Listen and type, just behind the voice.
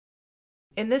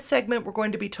In this segment, we're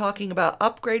going to be talking about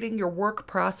upgrading your work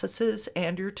processes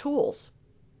and your tools.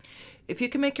 If you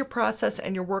can make your process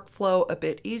and your workflow a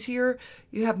bit easier,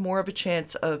 you have more of a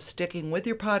chance of sticking with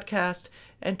your podcast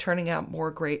and turning out more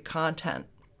great content.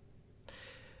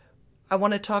 I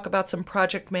want to talk about some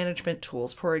project management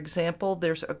tools. For example,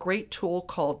 there's a great tool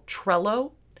called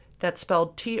Trello. That's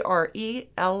spelled Trello.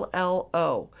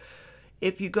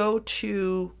 If you go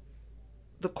to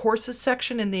the courses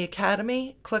section in the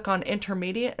Academy, click on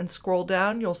Intermediate and scroll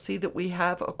down, you'll see that we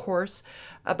have a course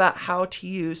about how to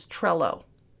use Trello.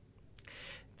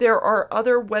 There are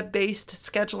other web-based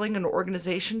scheduling and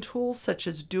organization tools such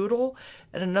as Doodle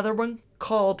and another one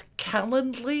called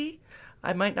Calendly.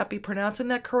 I might not be pronouncing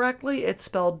that correctly. It's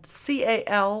spelled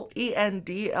Calendly.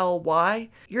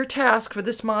 Your task for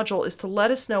this module is to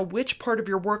let us know which part of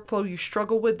your workflow you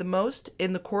struggle with the most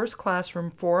in the course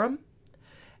classroom forum.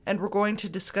 And we're going to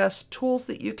discuss tools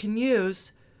that you can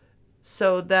use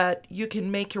so that you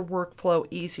can make your workflow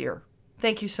easier.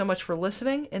 Thank you so much for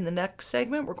listening. In the next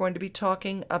segment, we're going to be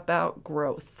talking about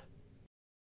growth.